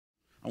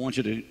I want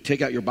you to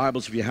take out your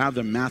Bibles if you have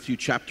them, Matthew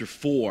chapter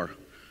 4.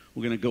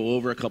 We're going to go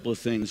over a couple of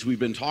things. We've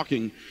been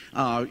talking,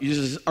 this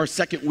is our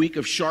second week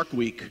of Shark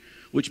Week,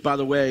 which, by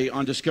the way,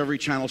 on Discovery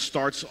Channel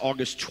starts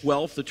August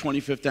 12th, the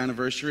 25th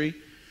anniversary.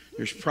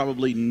 There's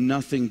probably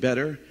nothing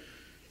better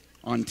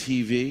on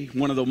TV.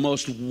 One of the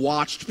most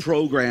watched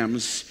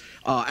programs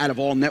out of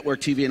all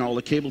network TV and all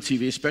the cable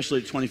TV,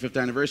 especially the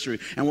 25th anniversary.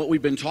 And what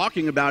we've been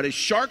talking about is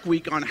Shark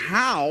Week on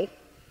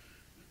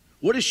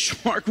what does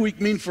Shark Week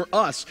mean for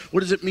us? What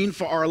does it mean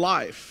for our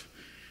life?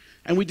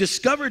 And we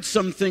discovered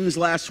some things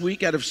last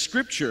week out of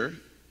Scripture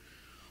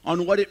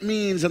on what it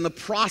means and the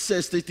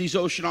process that these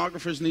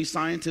oceanographers and these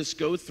scientists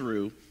go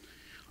through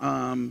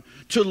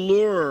to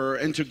lure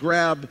and to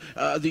grab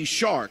these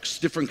sharks,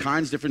 different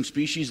kinds, different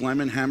species,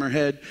 lemon,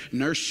 hammerhead,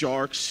 nurse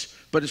sharks,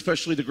 but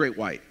especially the great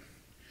white.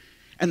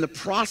 And the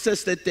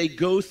process that they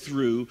go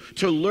through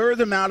to lure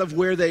them out of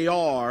where they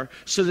are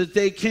so that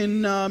they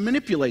can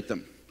manipulate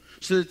them,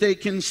 so that they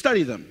can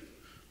study them,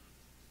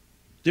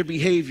 their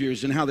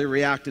behaviors and how they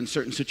react in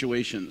certain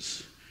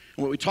situations.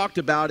 And what we talked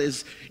about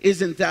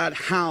isn't that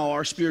how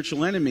our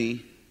spiritual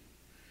enemy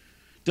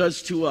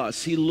does to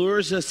us? He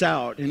lures us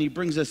out and he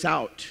brings us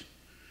out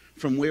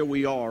from where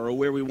we are or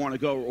where we want to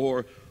go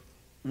or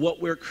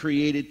what we're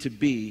created to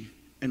be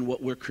and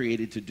what we're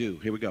created to do.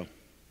 Here we go.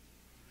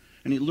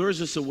 And he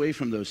lures us away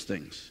from those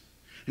things.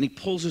 And he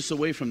pulls us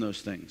away from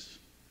those things.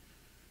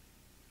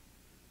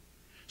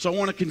 So I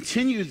want to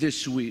continue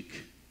this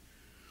week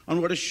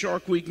on what does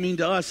Shark Week mean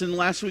to us. And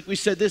last week we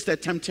said this,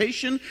 that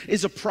temptation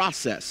is a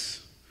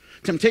process.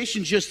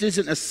 Temptation just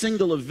isn't a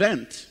single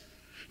event.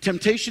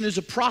 Temptation is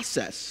a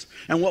process.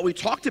 And what we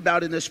talked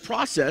about in this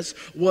process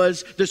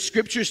was the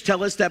Scriptures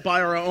tell us that by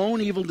our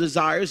own evil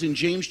desires, in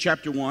James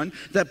chapter 1,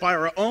 that by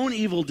our own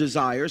evil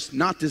desires,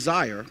 not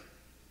desire,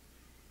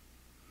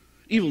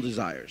 evil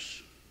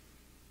desires,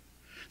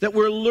 that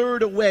we're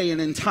lured away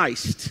and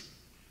enticed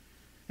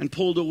and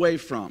pulled away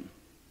from.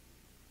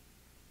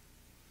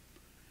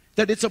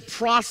 That it's a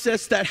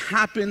process that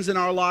happens in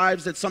our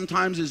lives that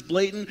sometimes is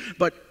blatant,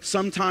 but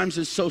sometimes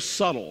is so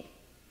subtle.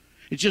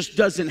 It just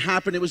doesn't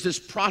happen. It was this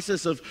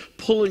process of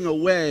pulling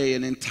away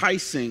and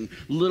enticing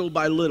little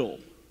by little.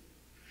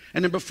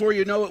 And then before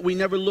you know it, we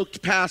never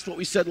looked past what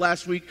we said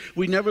last week.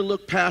 We never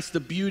looked past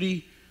the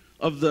beauty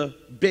of the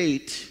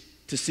bait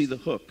to see the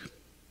hook.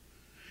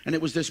 And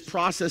it was this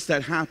process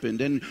that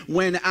happened. And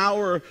when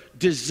our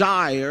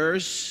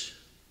desires,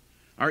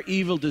 our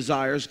evil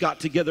desires, got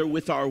together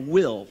with our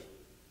will,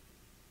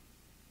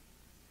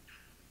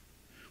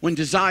 when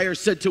desire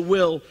said to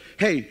will,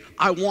 hey,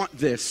 I want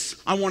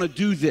this, I want to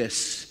do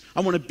this,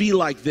 I want to be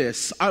like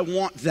this, I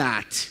want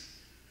that,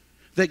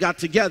 they got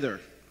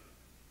together.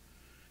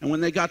 And when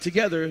they got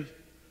together,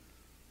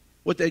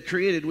 what they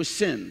created was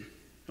sin.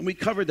 And we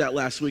covered that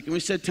last week. And we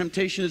said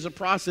temptation is a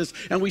process.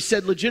 And we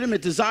said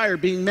legitimate desire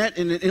being met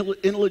in an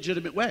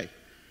illegitimate way.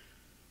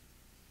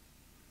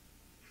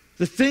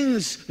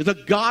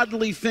 The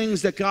godly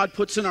things that God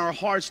puts in our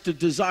hearts to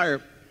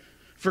desire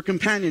for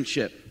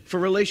companionship, for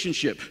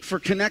relationship, for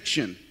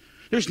connection.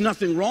 There's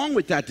nothing wrong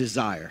with that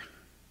desire.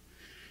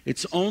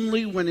 It's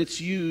only when it's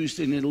used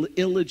in an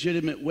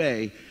illegitimate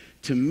way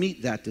to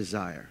meet that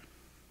desire.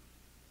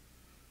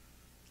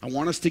 I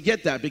want us to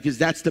get that because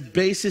that's the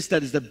basis,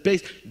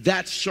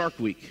 that's Shark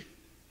Week.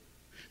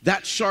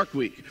 That's Shark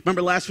Week.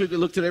 Remember last week we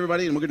looked at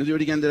everybody and we're going to do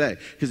it again today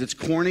because it's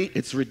corny,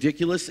 it's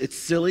ridiculous, it's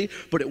silly,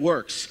 but it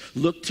works.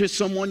 Look to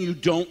someone you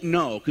don't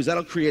know because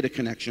that'll create a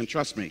connection,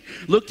 trust me.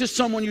 Look to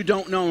someone you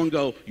don't know and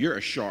go, you're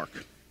a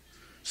shark.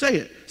 Say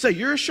it. Say,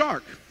 you're a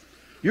shark.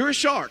 You're a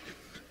shark.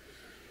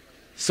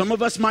 Some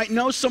of us might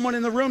know someone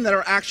in the room that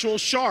are actual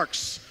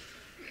sharks,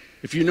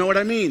 if you know what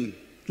I mean.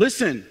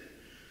 Listen.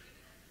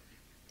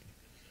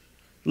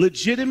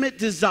 Legitimate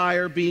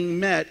desire being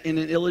met in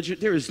an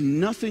illegitimate, there is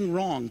nothing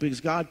wrong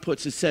because God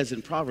puts, it says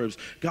in Proverbs,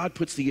 God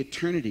puts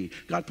eternity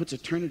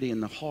in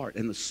the heart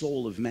and the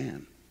soul of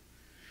man.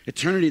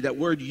 Eternity, that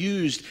word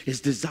used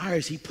is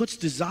desires. He puts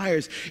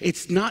desires.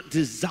 It's not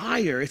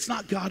desire. It's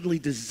not godly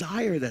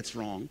desire that's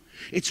wrong.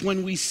 It's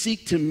when we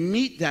seek to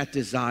meet that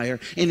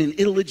desire in an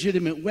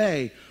illegitimate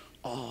way.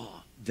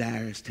 Oh,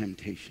 there's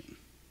temptation.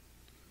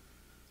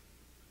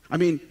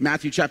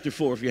 Matthew chapter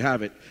 4, if you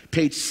have it.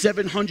 Page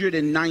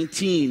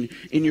 719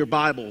 in your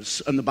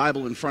Bibles, on the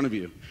Bible in front of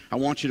you. I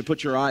want you to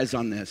put your eyes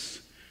on this.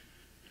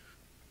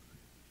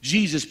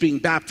 Jesus being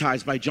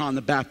baptized by John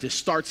the Baptist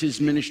starts his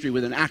ministry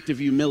with an act of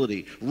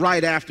humility.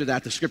 Right after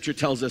that, the Scripture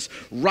tells us,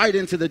 right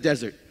into the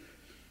desert.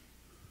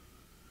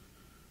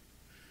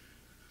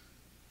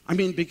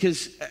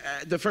 Because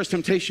the first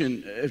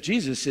temptation of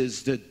Jesus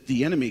is that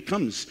the enemy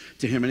comes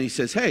to him and he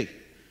says, hey,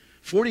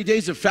 40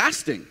 days of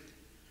fasting.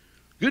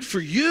 Good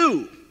for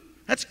you.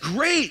 That's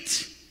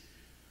great.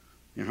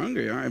 You're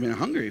hungry. I'm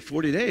hungry.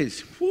 40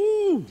 days.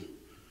 Woo.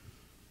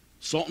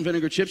 Salt and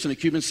vinegar chips and a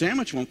Cuban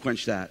sandwich won't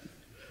quench that.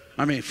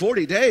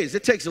 40 days.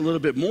 It takes a little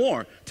bit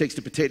more. It takes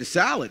the potato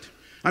salad.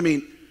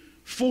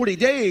 40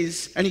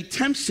 days, and he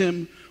tempts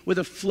him with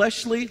a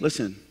fleshly,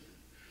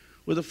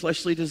 with a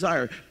fleshly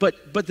desire.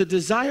 But the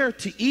desire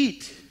to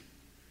eat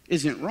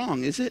isn't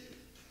wrong, is it?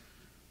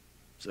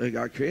 So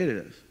God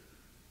created us.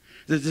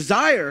 The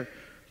desire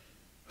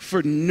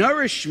for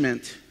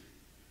nourishment,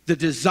 the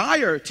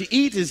desire to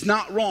eat is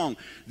not wrong.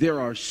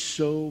 There are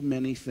so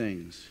many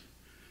things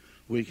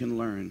we can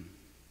learn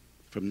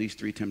from these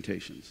three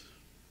temptations.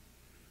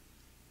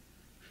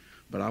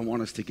 But I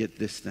want us to get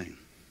this thing.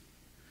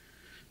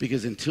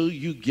 Because until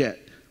you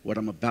get what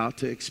I'm about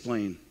to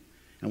explain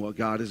and what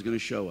God is going to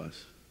show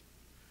us,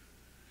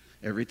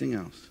 everything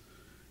else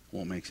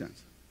won't make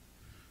sense.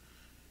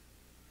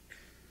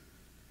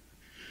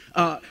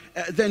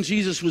 Then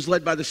Jesus was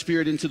led by the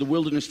Spirit into the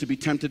wilderness to be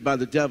tempted by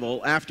the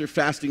devil. After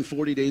fasting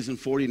 40 days and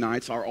 40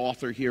 nights, our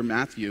author here,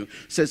 Matthew,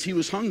 says he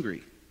was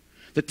hungry.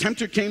 The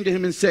tempter came to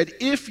him and said,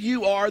 if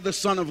you are the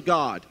Son of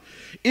God,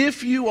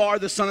 if you are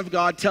the Son of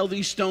God, tell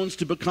these stones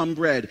to become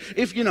bread.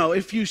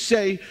 If you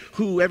say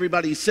who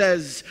everybody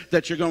says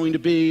that you're going to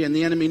be and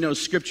the enemy knows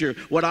Scripture,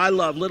 what I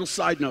love, little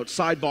side note,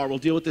 sidebar, we'll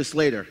deal with this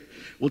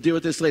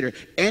later.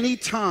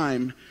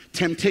 Anytime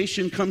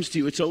temptation comes to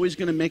you, it's always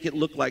going to make it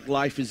look like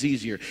life is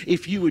easier.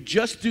 If you would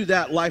just do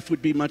that, life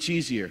would be much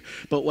easier.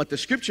 But what the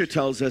Scripture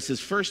tells us is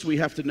first we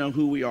have to know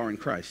who we are in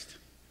Christ.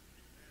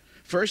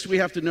 First, we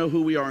have to know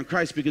who we are in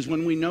Christ, because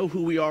when we know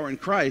who we are in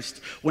Christ,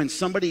 when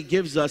somebody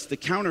gives us the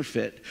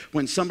counterfeit,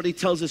 when somebody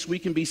tells us we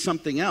can be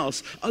something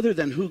else other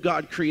than who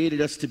God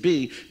created us to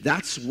be,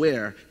 that's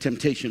where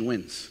temptation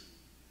wins.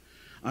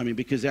 I mean,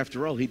 because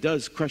after all, he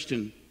does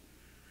question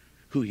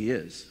who he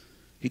is.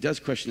 He does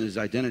question his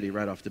identity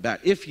right off the bat.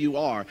 If you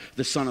are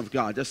the Son of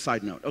God, just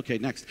side note. Okay,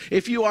 next.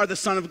 If you are the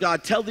Son of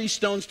God, tell these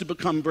stones to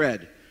become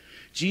bread.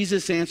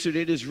 Jesus answered,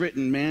 it is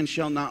written, man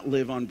shall not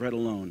live on bread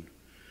alone,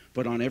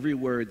 but on every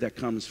word that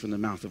comes from the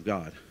mouth of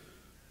God.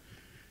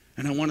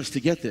 And I want us to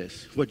get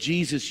this. What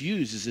Jesus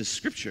uses is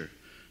Scripture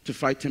to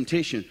fight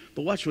temptation.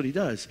 But watch what he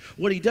does.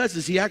 What he does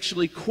is he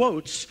actually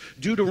quotes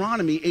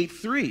Deuteronomy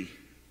 8:3.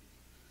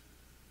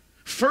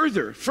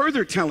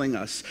 Further telling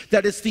us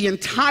that it's the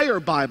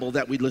entire Bible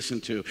that we listen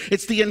to.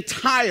 It's the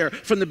entire,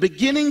 from the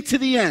beginning to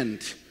the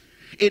end.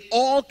 It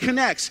all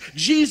connects.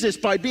 Jesus,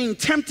 by being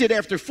tempted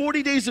after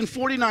 40 days and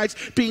 40 nights,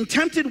 being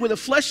tempted with a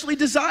fleshly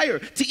desire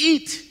to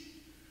eat.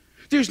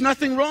 There's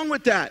nothing wrong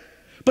with that.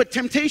 But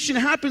temptation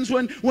happens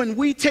when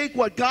we take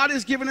what God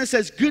has given us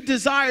as good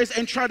desires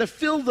and try to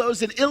fill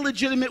those in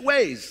illegitimate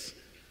ways.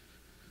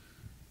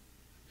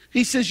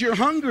 He says, you're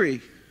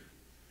hungry.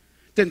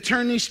 Then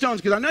turn these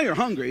stones, because I know you're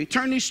hungry.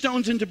 Turn these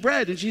stones into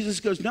bread. And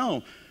Jesus goes,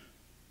 no.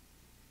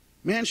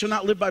 Man shall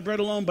not live by bread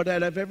alone, but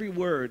out of every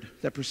word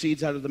that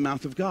proceeds out of the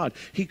mouth of God.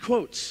 He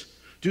quotes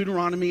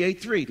Deuteronomy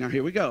 8:3. Now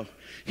here we go.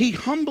 He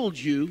humbled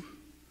you.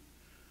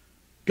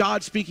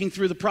 God speaking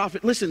through the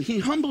prophet. Listen, he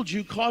humbled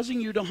you,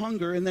 causing you to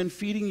hunger, and then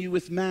feeding you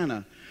with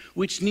manna,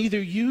 which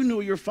neither you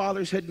nor your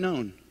fathers had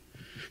known.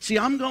 See,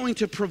 I'm going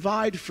to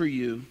provide for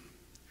you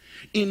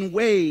in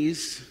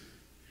ways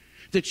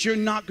that you're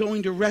not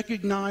going to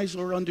recognize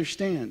or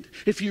understand.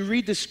 If you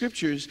read the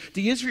Scriptures,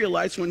 the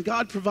Israelites, when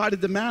God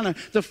provided the manna,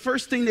 the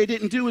first thing they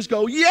didn't do was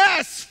go,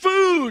 yes,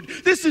 food,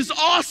 this is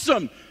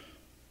awesome.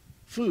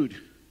 Food,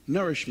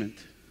 nourishment.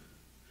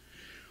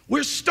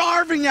 We're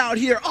starving out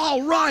here.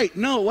 All right.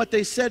 No, what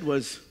they said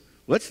was,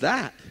 what's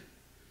that?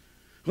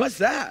 What's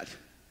that?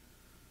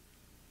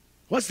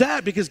 What's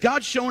that? Because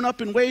God's showing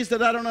up in ways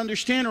that I don't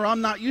understand or I'm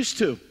not used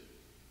to.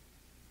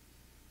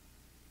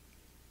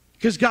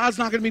 Because God's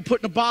not going to be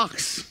put in a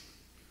box.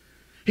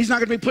 He's not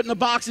going to be put in a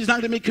box. He's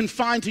not going to be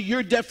confined to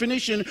your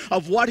definition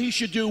of what he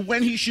should do,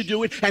 when he should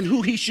do it, and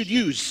who he should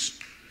use.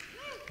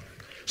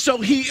 So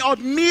he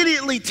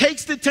immediately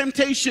takes the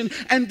temptation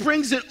and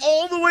brings it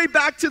all the way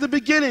back to the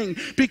beginning,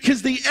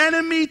 because the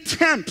enemy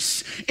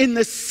tempts in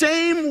the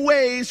same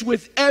ways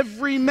with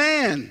every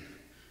man.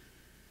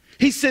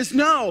 He says,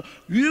 no,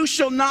 you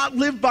shall not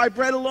live by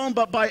bread alone,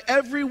 but by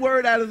every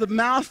word out of the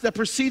mouth that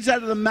proceeds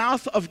out of the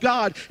mouth of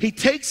God. He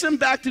takes him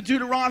back to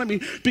Deuteronomy,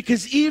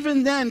 because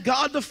even then,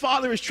 God the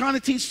Father is trying to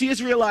teach the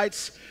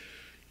Israelites,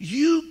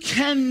 you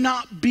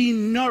cannot be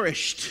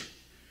nourished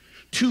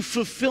to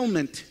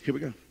fulfillment. Here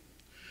we go.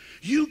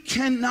 You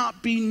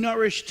cannot be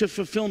nourished to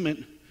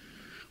fulfillment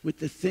with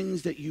the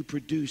things that you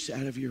produce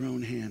out of your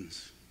own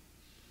hands.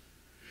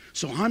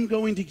 So I'm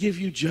going to give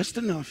you just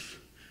enough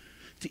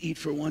to eat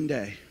for one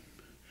day,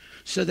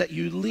 so that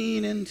you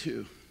lean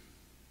into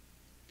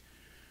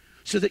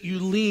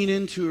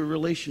a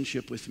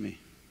relationship with me,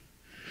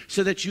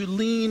 so that you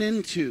lean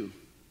into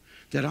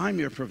that I'm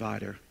your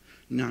provider,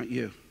 not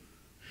you.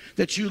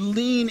 That you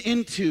lean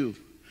into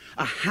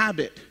a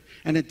habit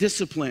and a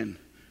discipline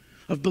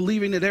of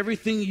believing that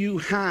everything you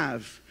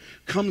have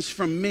comes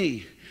from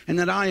me, and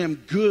that I am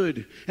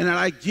good, and that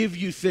I give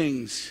you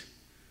things.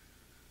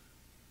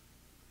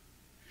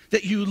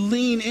 That you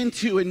lean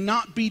into and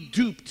not be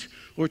duped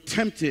or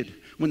tempted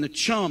when the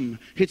chum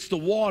hits the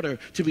water,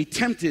 to be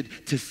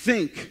tempted to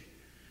think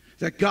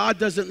that God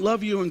doesn't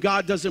love you and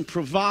God doesn't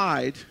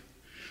provide,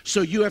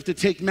 so you have to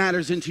take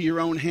matters into your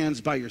own hands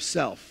by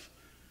yourself.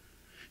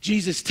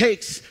 Jesus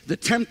takes the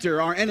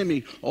tempter, our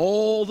enemy,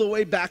 all the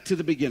way back to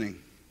the beginning,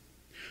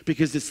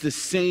 because it's the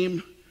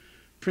same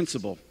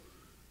principle.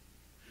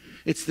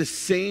 It's the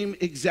same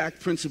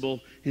exact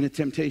principle in a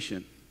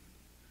temptation.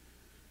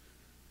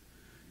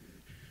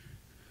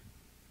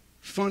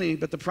 Funny,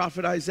 but the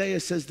prophet Isaiah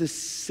says the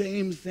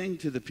same thing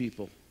to the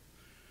people.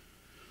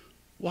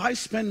 Why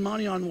spend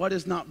money on what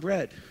is not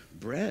bread?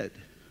 Bread.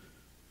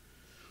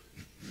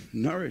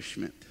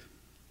 Nourishment.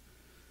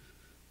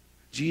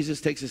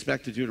 Jesus takes us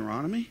back to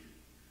Deuteronomy.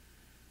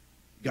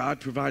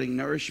 God providing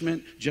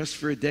nourishment just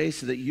for a day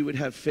so that you would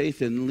have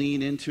faith and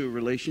lean into a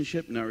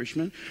relationship,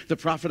 nourishment. The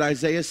prophet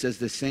Isaiah says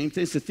the same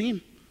thing. It's the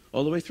theme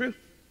all the way through.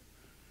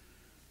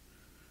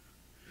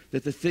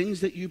 That the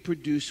things that you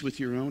produce with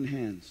your own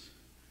hands,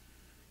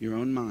 your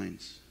own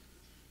minds,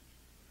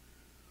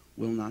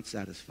 will not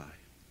satisfy.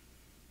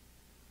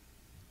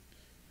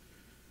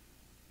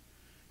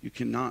 You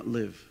cannot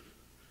live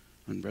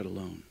on bread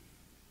alone,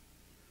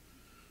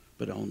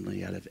 but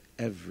only out of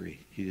every,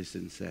 he just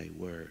didn't say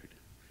word,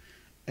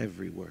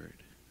 every word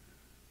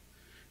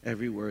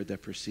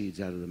that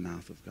proceeds out of the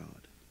mouth of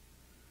God.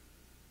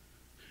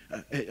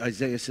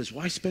 Isaiah says,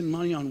 why spend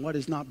money on what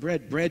is not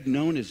bread? Bread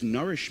known as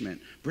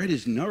nourishment. Bread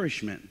is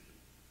nourishment.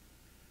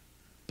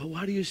 But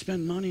why do you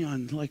spend money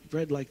on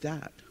bread like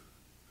that?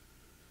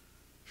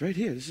 Right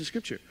here, this is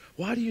scripture.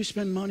 Why do you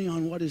spend money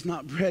on what is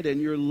not bread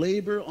and your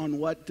labor on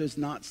what does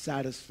not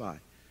satisfy?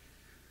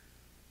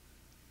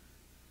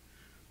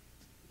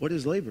 What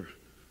is labor?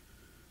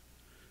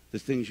 The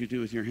things you do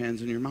with your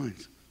hands and your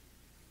minds.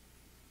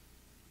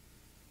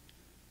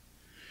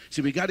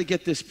 See, we got to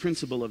get this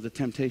principle of the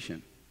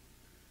temptation.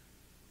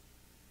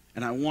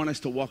 And I want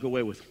us to walk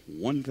away with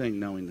one thing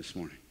knowing this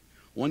morning.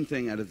 One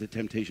thing out of the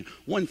temptation.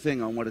 One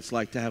thing on what it's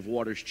like to have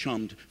waters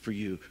chummed for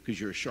you because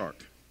you're a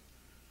shark.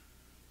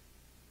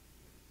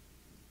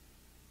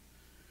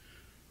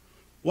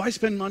 Why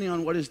spend money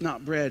on what is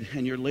not bread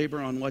and your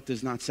labor on what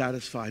does not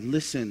satisfy?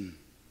 Listen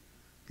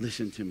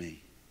to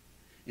me,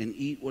 and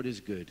eat what is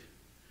good.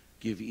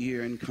 Give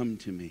ear and come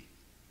to me.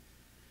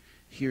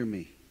 Hear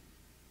me,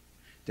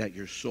 that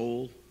your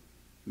soul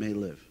may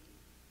live.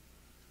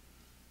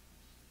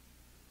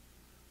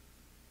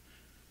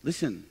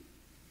 Listen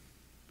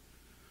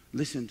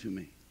to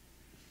me,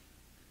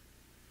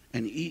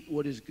 and eat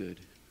what is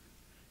good.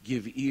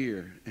 Give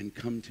ear and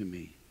come to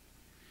me.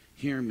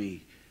 Hear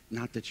me,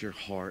 not that your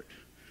heart,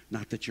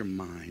 not that your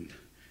mind,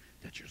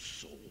 that your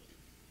soul.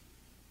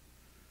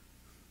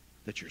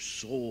 That your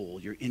soul,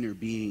 your inner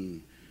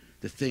being,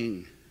 the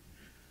thing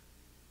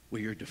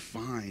where you're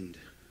defined,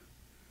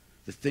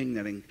 the thing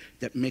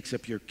that makes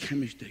up your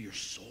chemistry, your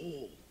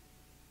soul.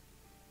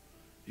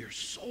 Your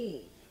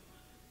soul.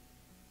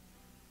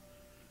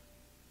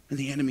 And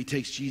the enemy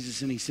takes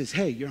Jesus and he says,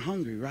 hey, you're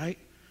hungry, right?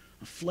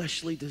 A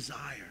fleshly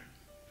desire.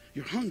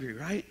 You're hungry,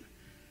 right?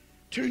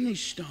 Turn these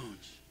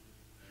stones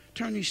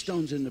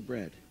into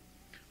bread.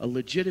 A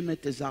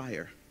legitimate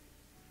desire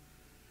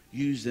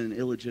used in an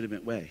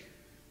illegitimate way.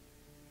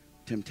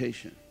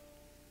 Temptation.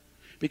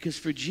 Because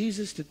for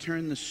Jesus to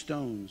turn the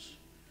stones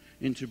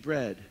into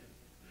bread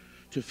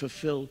to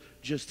fulfill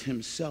just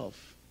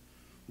himself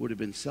would have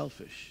been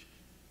selfish.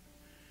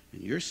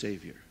 And your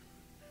Savior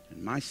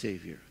and my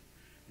Savior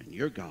and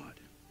your God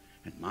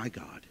and my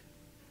God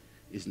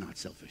is not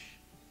selfish.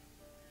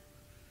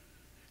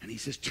 And he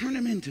says, turn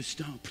them into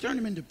stone, turn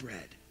them into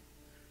bread.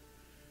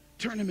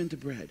 Turn them into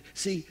bread.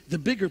 See, the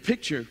bigger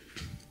picture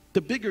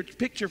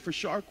for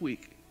Shark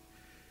Week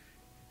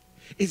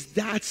is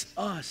that's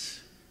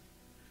us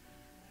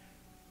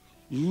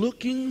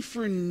looking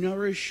for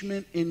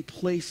nourishment in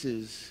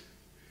places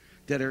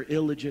that are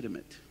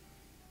illegitimate.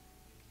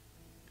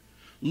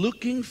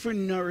 Looking for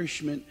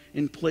nourishment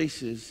in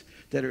places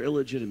that are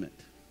illegitimate.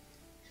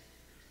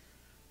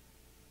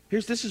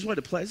 This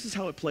is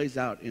how it plays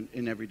out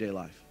in everyday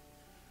life.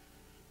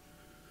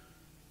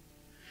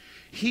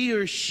 He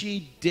or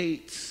she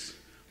dates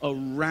a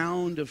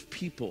round of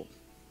people.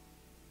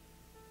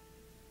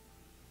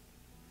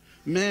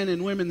 Men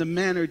and women, the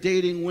men are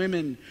dating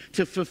women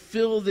to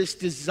fulfill this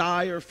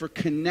desire for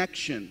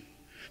connection,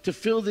 to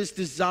fill this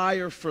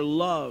desire for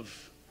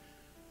love.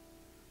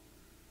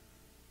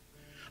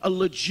 A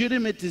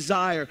legitimate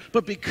desire,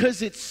 but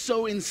because it's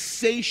so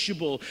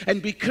insatiable and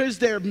because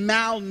they're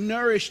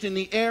malnourished in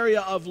the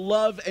area of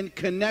love and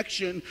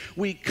connection,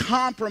 we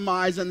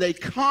compromise, and they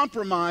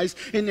compromise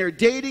in their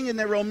dating and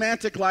their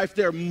romantic life,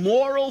 their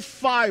moral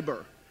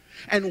fiber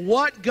and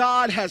what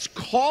God has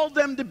called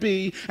them to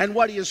be and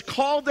what he has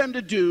called them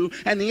to do,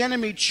 and the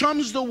enemy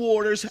chums the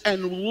waters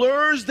and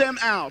lures them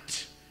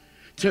out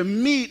to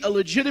meet a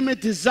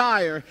legitimate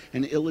desire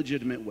in an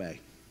illegitimate way.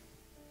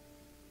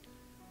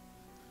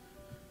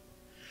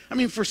 I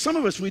mean, for some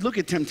of us, we look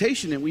at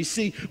temptation and we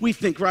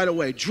think right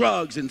away,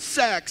 drugs and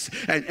sex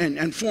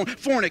and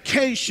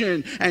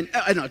fornication and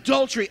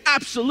adultery,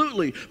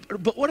 absolutely.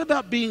 But what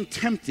about being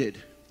tempted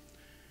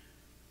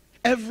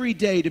every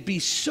day to be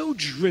so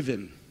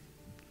driven,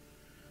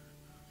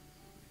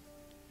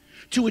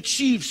 to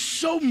achieve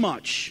so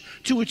much,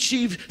 to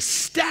achieve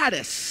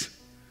status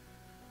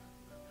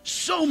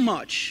so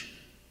much,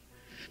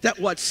 that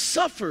what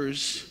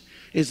suffers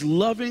is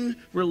loving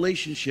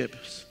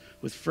relationships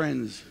with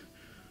friends,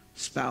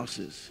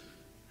 spouses,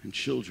 and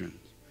children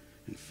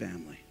and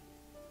family.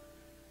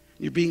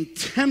 You're being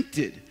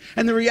tempted.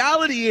 And the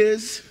reality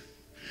is,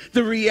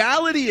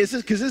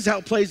 because this is how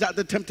it plays out,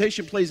 the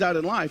temptation plays out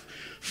in life,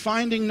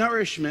 finding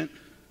nourishment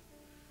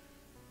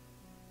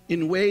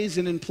in ways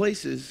and in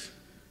places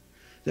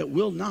that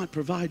will not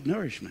provide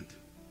nourishment.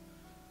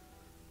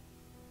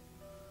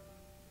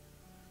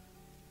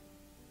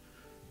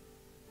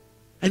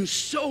 And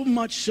so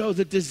much so,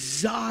 the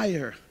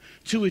desire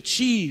to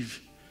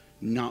achieve,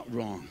 not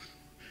wrong.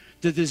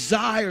 The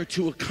desire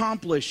to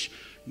accomplish,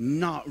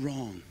 not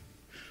wrong.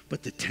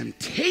 But the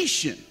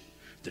temptation,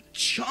 the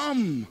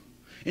chum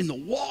in the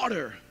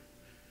water,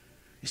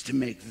 is to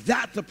make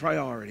that the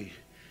priority,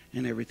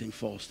 and everything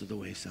falls to the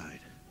wayside.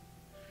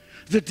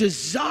 The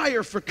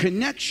desire for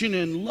connection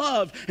and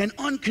love and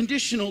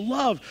unconditional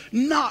love,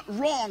 not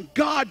wrong,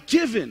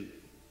 God-given,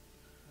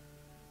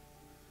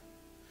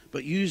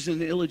 but used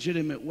in an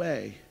illegitimate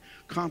way,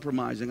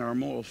 compromising our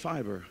moral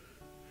fiber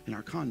and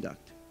our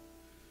conduct.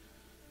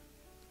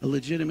 A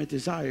legitimate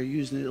desire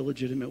used in an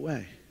illegitimate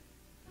way.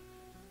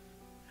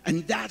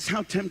 And that's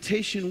how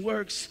temptation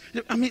works.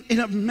 I mean, in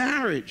a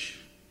marriage,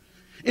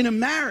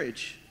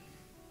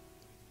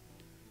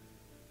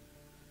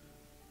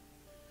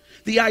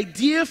 the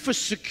idea for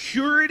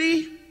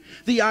security,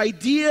 the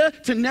idea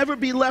to never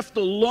be left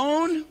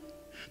alone,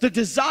 the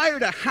desire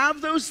to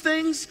have those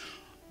things,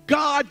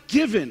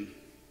 God-given,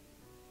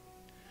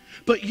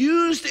 but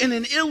used in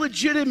an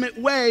illegitimate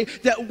way,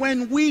 that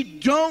when we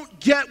don't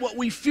get what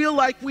we feel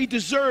like we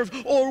deserve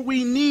or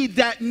we need,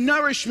 that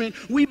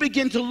nourishment, we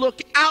begin to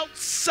look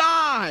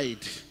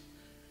outside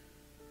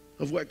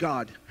of what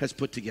God has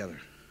put together.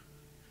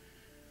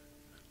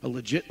 A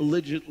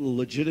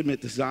legitimate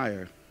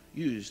desire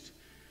used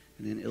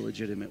in an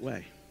illegitimate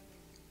way.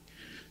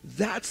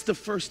 That's the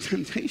first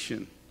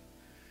temptation.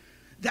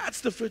 That's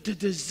the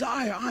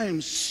desire. I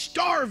am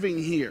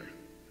starving here.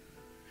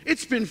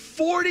 It's been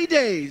 40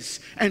 days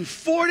and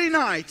 40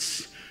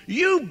 nights.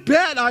 You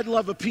bet I'd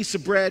love a piece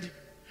of bread.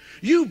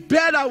 You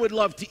bet I would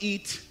love to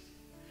eat.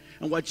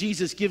 And what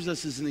Jesus gives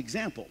us is an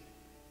example.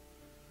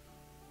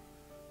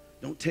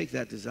 Don't take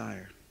that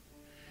desire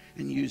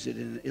and use it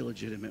in an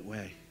illegitimate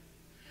way,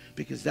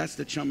 because that's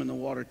the chum in the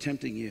water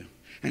tempting you,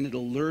 and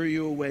it'll lure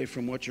you away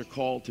from what you're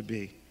called to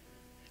be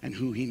and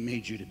who he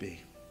made you to be.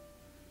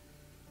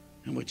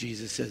 And what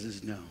Jesus says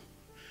is no,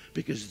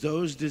 because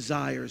those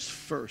desires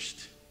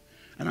first.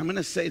 And I'm going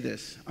to say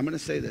this.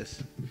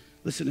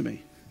 Listen to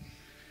me.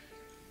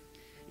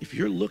 If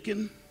you're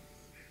looking,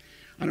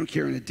 I don't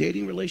care, in a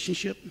dating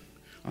relationship,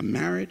 a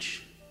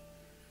marriage,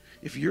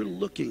 if you're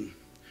looking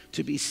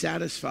to be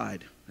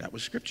satisfied, that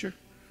was scripture,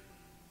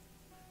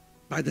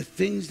 by the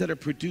things that are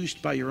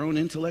produced by your own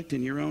intellect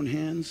and your own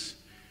hands,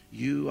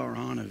 you are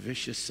on a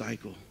vicious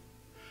cycle,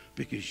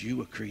 because you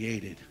were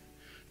created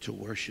to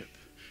worship.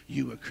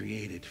 You were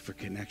created for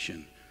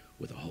connection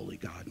with a holy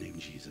God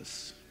named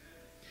Jesus.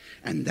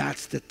 And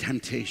that's the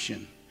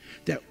temptation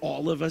that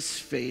all of us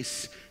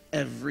face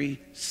every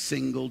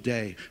single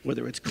day,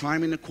 whether it's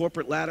climbing the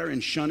corporate ladder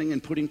and shunning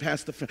and putting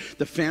past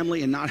the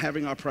family and not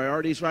having our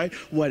priorities right,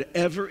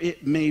 whatever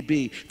it may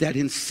be, that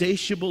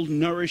insatiable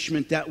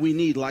nourishment that we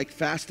need, like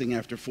fasting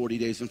after 40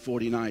 days and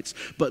 40 nights,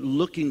 but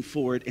looking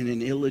for it in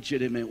an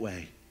illegitimate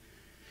way.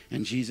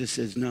 And Jesus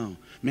says, no,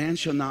 man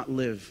shall not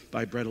live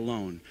by bread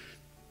alone.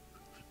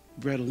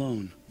 Bread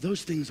alone,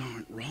 those things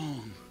aren't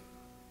wrong,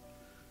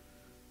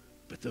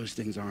 but those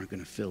things aren't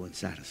going to fill and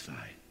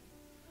satisfy.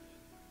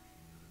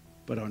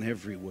 But on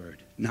every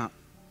word, not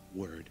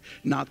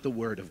the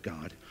word of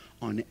God,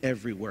 on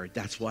every word.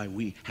 That's why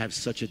we have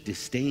such a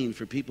disdain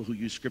for people who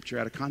use scripture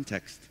out of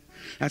context.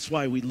 That's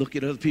why we look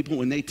at other people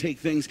when they take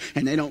things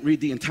and they don't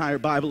read the entire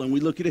Bible, and we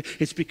look at it.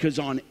 It's because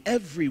on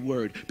every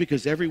word,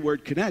 because every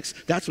word connects.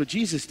 That's what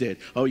Jesus did.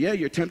 Oh yeah,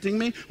 you're tempting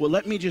me? Well,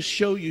 let me just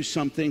show you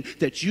something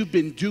that you've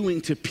been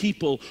doing to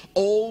people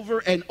over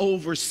and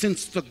over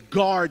since the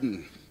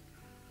garden.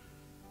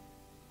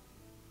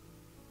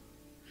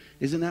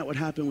 Isn't that what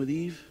happened with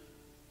Eve?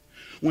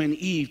 When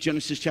Eve,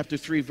 Genesis chapter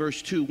 3,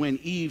 verse 2, when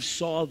Eve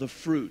saw the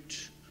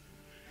fruit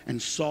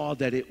and saw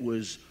that it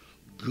was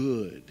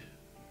good.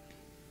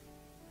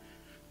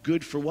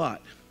 Good for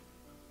what?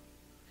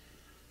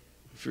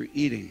 For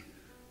eating.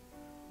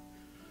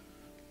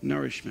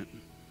 Nourishment.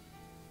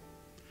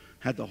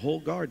 Had the whole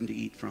garden to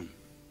eat from.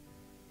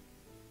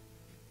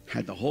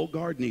 Had the whole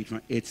garden to eat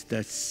from. It's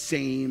the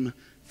same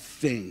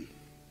thing.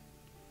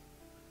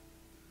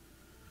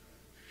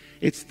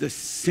 It's the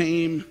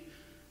same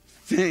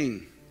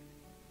thing.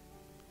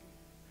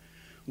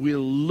 We're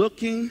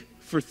looking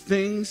for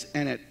things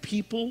and at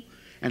people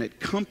and at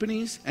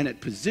companies and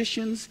at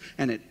positions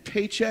and at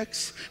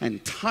paychecks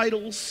and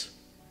titles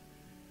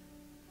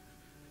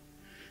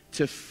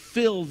to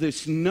fill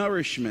this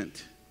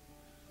nourishment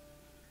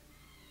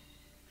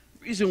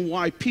reason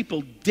why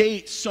people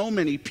date so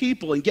many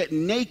people and get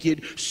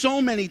naked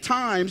so many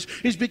times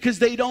is because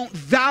they don't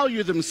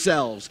value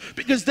themselves,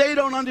 because they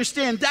don't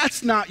understand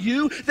that's not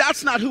you,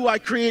 that's not who I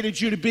created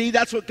you to be.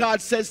 That's what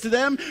God says to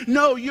them.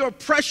 No, you're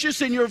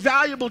precious and you're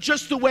valuable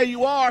just the way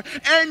you are,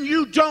 and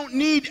you don't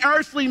need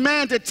earthly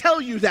man to tell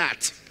you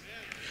that.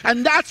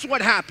 And that's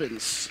what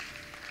happens.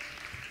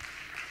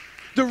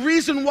 The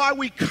reason why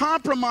we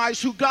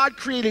compromise who God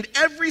created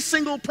every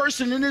single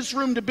person in this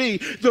room to be,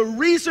 the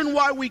reason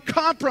why we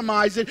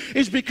compromise it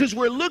is because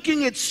we're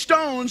looking at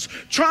stones,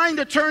 trying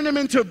to turn them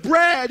into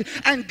bread,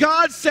 and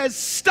God says,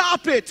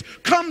 stop it,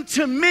 come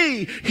to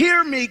me,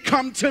 hear me,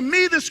 come to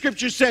me, the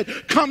scripture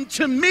said, come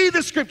to me,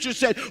 the scripture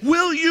said,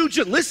 will you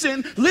just,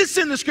 listen,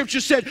 the scripture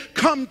said,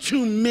 come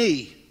to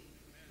me.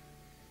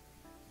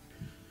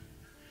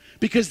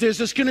 Because there's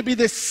just going to be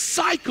this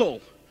cycle.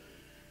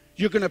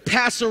 You're going to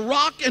pass a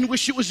rock and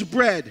wish it was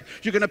bread.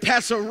 You're going to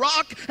pass a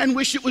rock and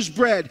wish it was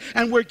bread.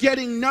 And we're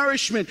getting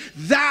nourishment.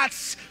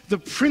 That's the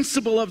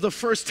principle of the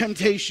first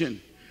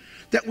temptation.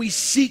 That we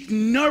seek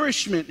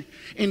nourishment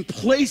in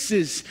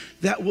places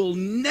that will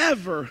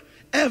never,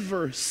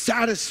 ever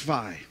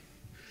satisfy.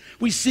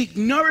 We seek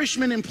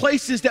nourishment in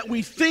places that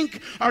we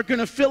think are going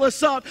to fill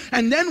us up.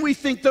 And then we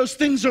think those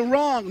things are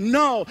wrong.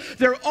 No,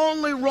 they're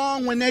only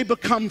wrong when they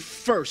become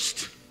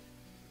first.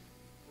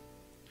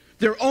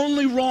 They're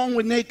only wrong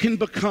when they can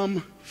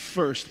become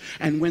first.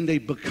 And when they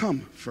become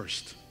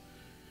first.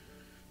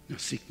 Now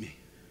seek me.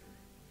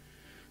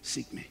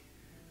 Seek me.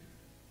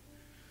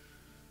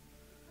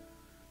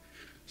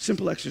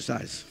 Simple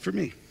exercise for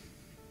me.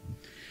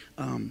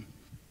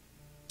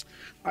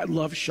 I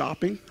love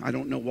shopping. I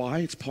don't know why.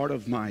 It's part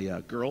of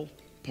my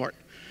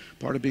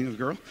part of being a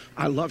girl.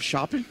 I love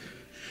shopping.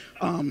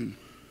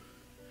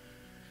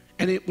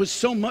 And it was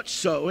so much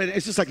so, and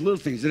it's just like little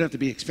things. It doesn't have to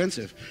be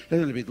expensive. It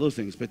doesn't have to be little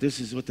things, but this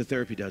is what the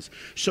therapy does.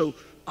 So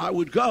I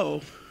would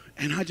go,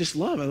 and I just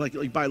love it. I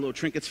like buy little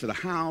trinkets for the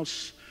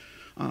house.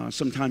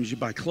 Sometimes you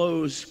buy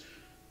clothes.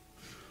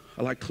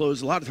 I like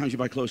clothes. A lot of times you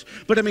buy clothes.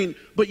 But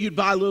you'd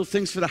buy little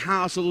things for the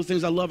house, little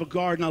things. I love a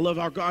garden. I love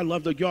our garden. I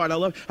love the yard.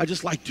 I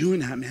just like doing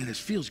that, man. It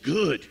feels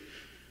good.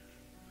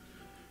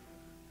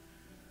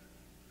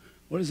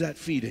 What is that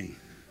feeding?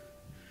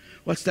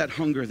 What's that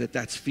hunger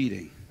that's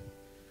feeding?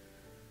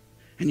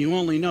 And you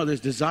only know there's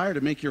desire to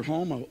make your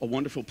home a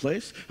wonderful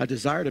place, a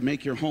desire to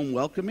make your home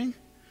welcoming.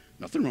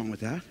 Nothing wrong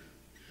with that.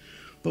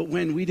 But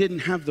when we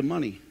didn't have the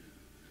money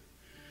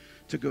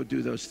to go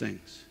do those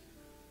things,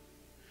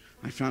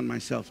 I found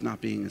myself not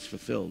being as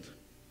fulfilled.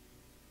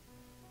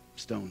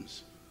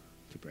 Stones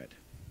to bread.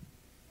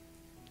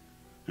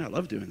 And I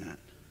love doing that.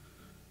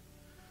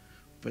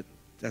 But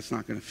that's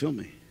not going to fill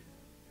me.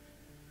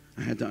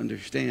 I had to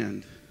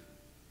understand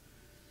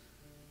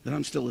that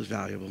I'm still as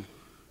valuable.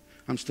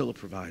 I'm still a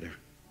provider.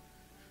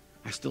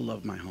 I still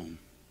love my home.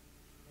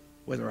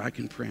 Whether I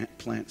can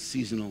plant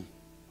seasonal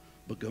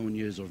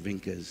begonias or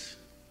vincas.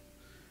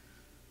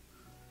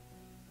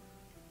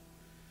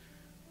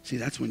 See,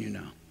 that's when you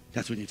know.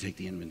 That's when you take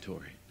the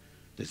inventory.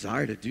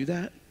 Desire to do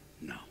that?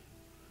 No.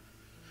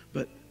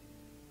 But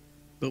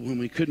when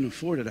we couldn't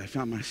afford it, I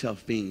found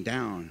myself being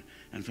down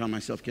and found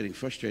myself getting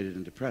frustrated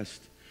and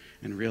depressed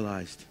and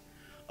realized,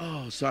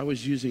 oh, so I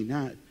was using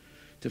that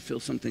to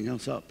fill something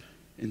else up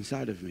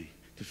inside of me.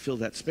 To fill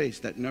that space,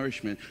 that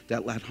nourishment,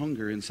 that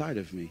hunger inside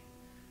of me.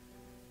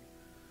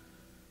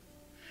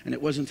 And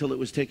it wasn't until it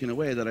was taken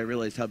away that I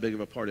realized how big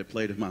of a part it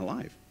played in my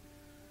life.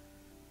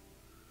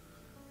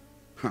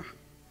 Come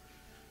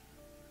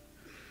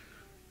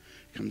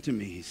to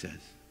me, he says,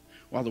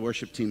 while the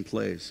worship team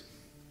plays.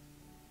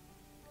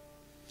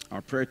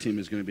 Our prayer team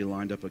is going to be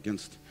lined up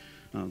against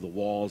the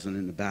walls and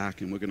in the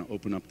back, and we're going to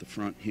open up the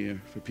front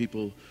here for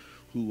people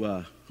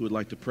who would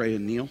like to pray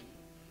and kneel.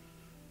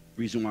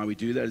 Reason why we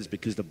do that is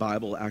because the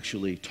Bible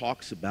actually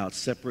talks about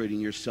separating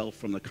yourself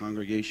from the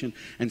congregation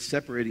and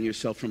separating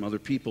yourself from other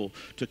people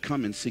to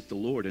come and seek the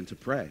Lord and to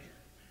pray.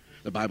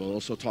 The Bible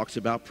also talks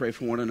about pray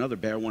for one another,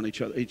 bear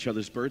each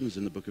other's burdens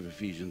in the book of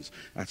Ephesians.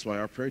 That's why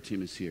our prayer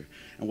team is here.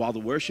 And while the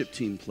worship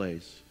team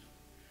plays,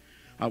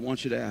 I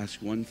want you to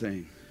ask one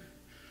thing.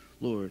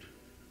 Lord,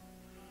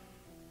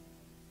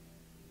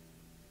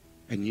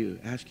 and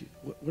ask you,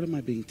 what am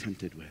I being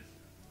tempted with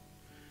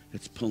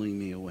that's pulling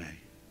me away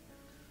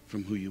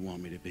from who you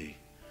want me to be?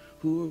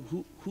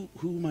 Who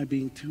am I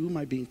being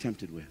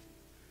tempted with?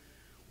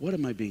 What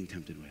am I being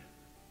tempted with?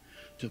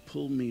 To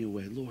pull me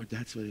away. Lord,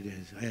 that's what it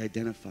is. I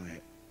identify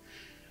it.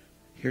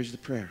 Here's the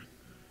prayer.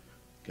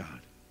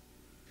 God,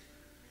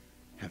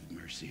 have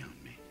mercy on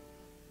me.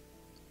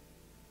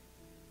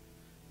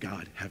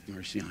 God, have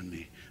mercy on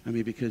me.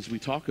 Because we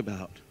talk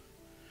about,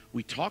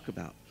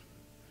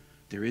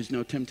 there is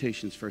no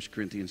temptations, 1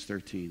 Corinthians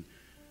 13,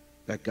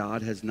 that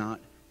God has not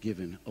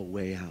given a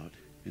way out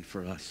and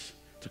for us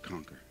to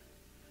conquer.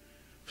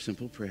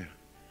 Simple prayer.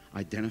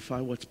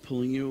 Identify what's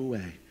pulling you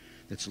away,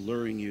 that's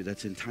luring you,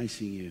 that's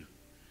enticing you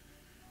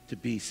to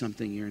be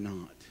something you're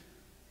not.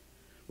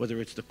 Whether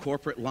it's the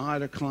corporate lie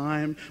to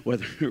climb,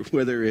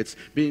 whether it's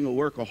being a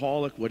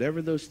workaholic,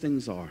 whatever those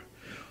things are,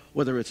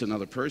 Whether it's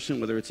another person,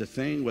 whether it's a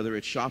thing, whether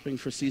it's shopping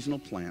for seasonal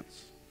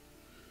plants.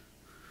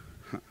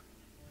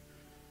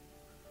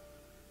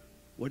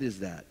 What is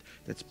that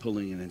that's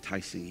pulling and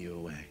enticing you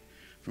away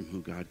from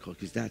who God called?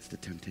 Because that's the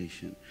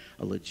temptation.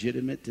 A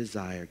legitimate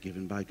desire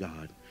given by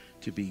God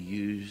to be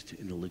used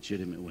in a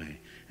legitimate way.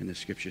 And the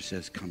scripture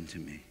says, come to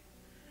me.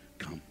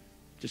 Come.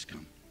 Just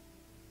come.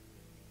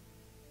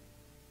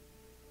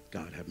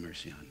 God, have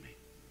mercy on me.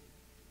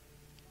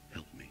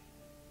 Help me.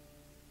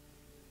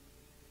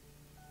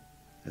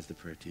 As the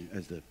prayer team,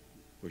 as the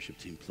worship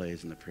team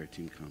plays and the prayer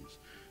team comes,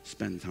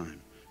 spend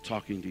time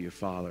talking to your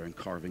Father and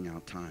carving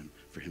out time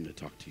for him to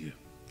talk to you.